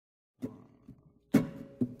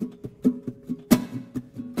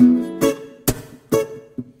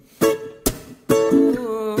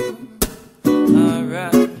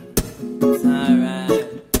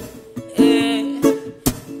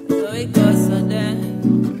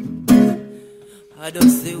I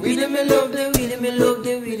just say, weed me love the weed, me love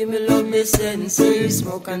the weed, me love the sensi.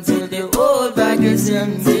 Smoke until the whole bag is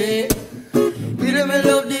empty. Weed me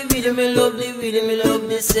love the weed, me love the weed, me love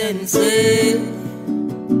the sensi.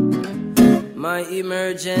 My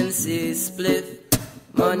emergency spliff.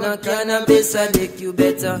 Man a cannabis addict, you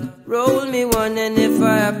better roll me one, and if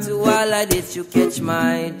I have to all I did, you catch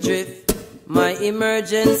my drift. My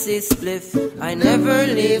emergency spliff, I never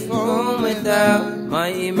leave home without my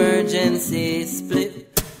emergency spliff.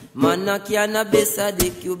 Man a cannabis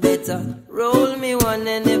addict, you better roll me one,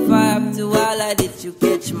 and if I have to all I did, you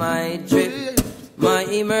catch my drift. My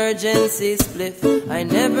emergency spliff, I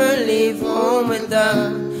never leave home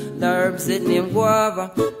without the herbs it named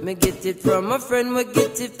guava. Me get it from a friend, we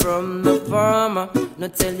get it from the farmer. No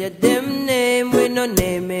tell you them name, we no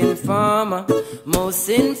name in farmer. Most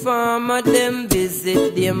informer, them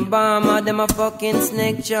visit the embalmer. Them a fucking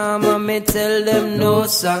snake charmer, me tell them no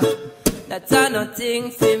sir. That's a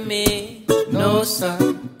nothing for me, no sir.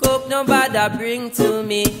 Coke no bother bring to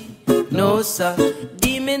me, no sir.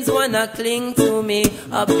 Demons wanna cling to me.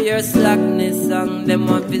 Up your slackness song, them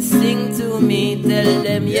want to sing to me. Tell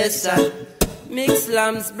them yes sir. Mix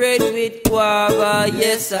lamb's bread with guava,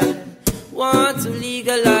 yes sir. Want to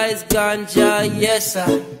legalize GanJah, yes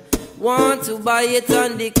sir. Want to buy it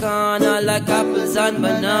on the corner like apples and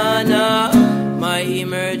banana. My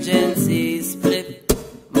emergency split.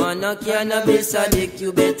 Man a cannabis addict,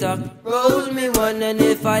 you better roll me one, and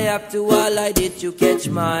if I have to all I did, you catch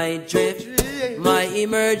my drift. My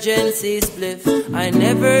emergency spliff, I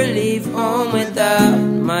never leave home without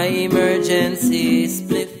my emergency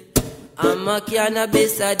spliff. I'm a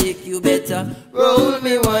cannabis addict, you better roll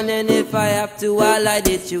me one, and if I have to all I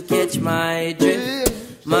did, you catch my drift.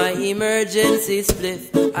 My emergency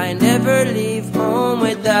spliff, I never leave home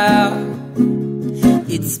without.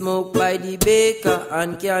 It's smoked by the baker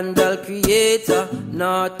and candle creator,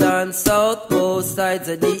 north and south, both sides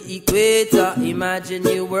of the equator. Imagine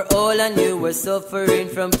you were old and you were suffering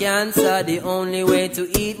from cancer. The only way to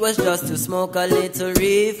eat was just to smoke a little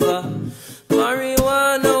reefer.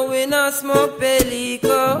 Marijuana, we not smoke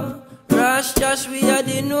pelico. Rush Josh, we are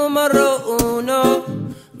the numero uno.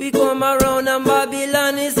 We come around and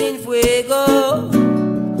Babylon is in fuego.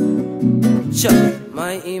 Chuck.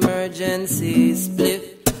 My emergency spliff.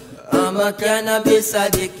 I'm a cannabis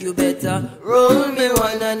addict, you better roll me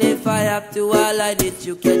one, and if I have to all I did,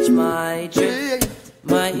 you catch my drift.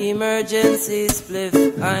 My emergency spliff,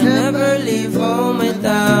 I never leave home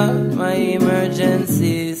without my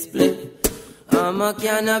emergency spliff. I'm a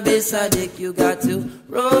cannabis addict, you got to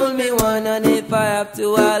roll me one, and if I have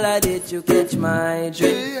to all I did, you catch my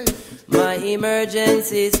drift. My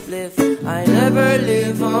emergency spliff, I never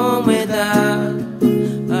leave home without.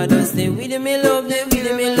 I just say, weed me love the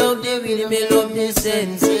weed, me love the weed, me love the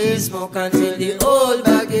sensi. Smoke until the whole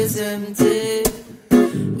bag is empty.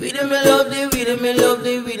 Weed me love the weed, me love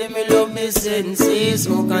the weed, me love the sensi.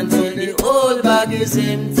 Smoke until the whole bag is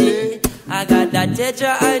empty. I got that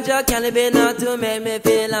GanJah cannabis now to make me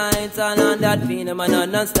feel like all on that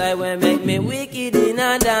phenomenon style will make me wicked in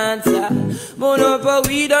a dancer. Burn up a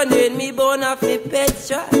weed and then me burn off the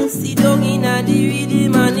petra. Sit down in a the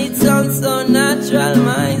rhythm and it sounds so natural.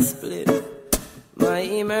 My split, my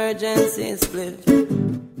emergency split.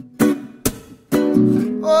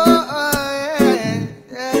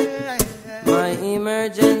 My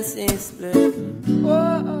emergency split.